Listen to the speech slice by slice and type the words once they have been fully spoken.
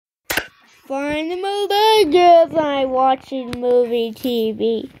find the millennials I watching movie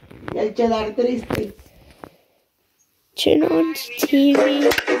TV. Turn on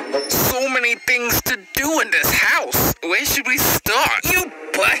TV. So many things to do in this house. Where should we start? You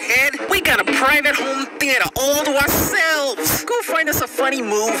butthead! We got a private home theater all to ourselves. Go find us a funny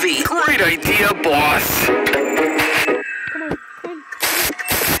movie. Great idea, boss. Come on.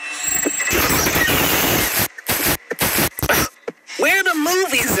 Where are the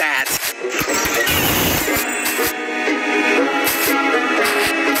movies at?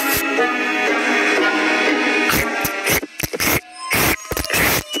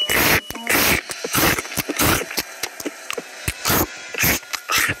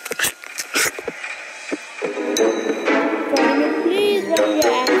 Please run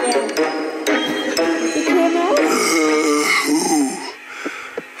your anger.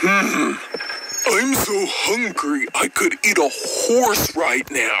 I'm so hungry, I could eat a horse right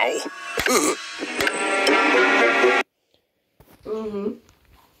now.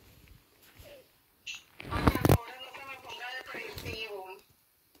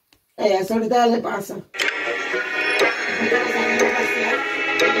 Eso ahorita le pasa.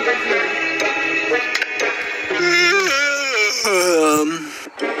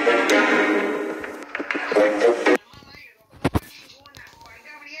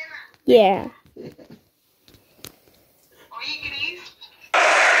 Yeah.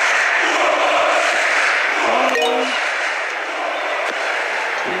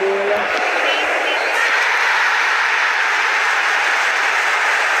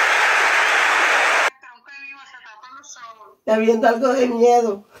 Está viendo algo de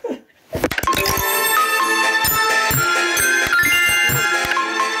miedo.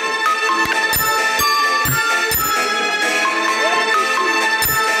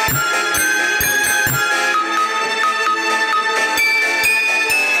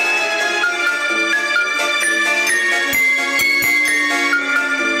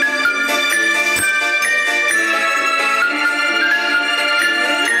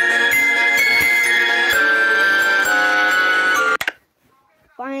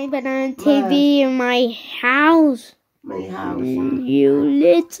 Find it on TV in my house. My house. You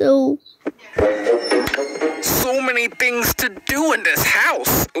little. So many things to do in this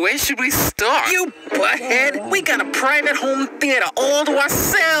house. Where should we start? You butthead! We got a private home theater all to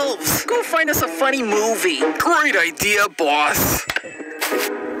ourselves. Go find us a funny movie. Great idea, boss.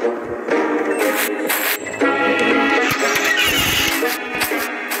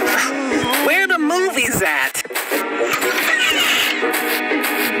 Where are the movies at?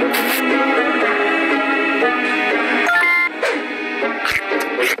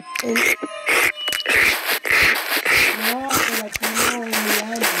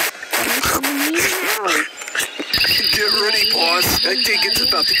 Get ready, boss. I think it's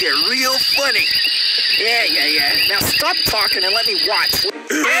about to get real funny. Yeah. Now stop talking and let me watch.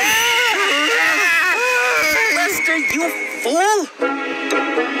 Lester, you fool!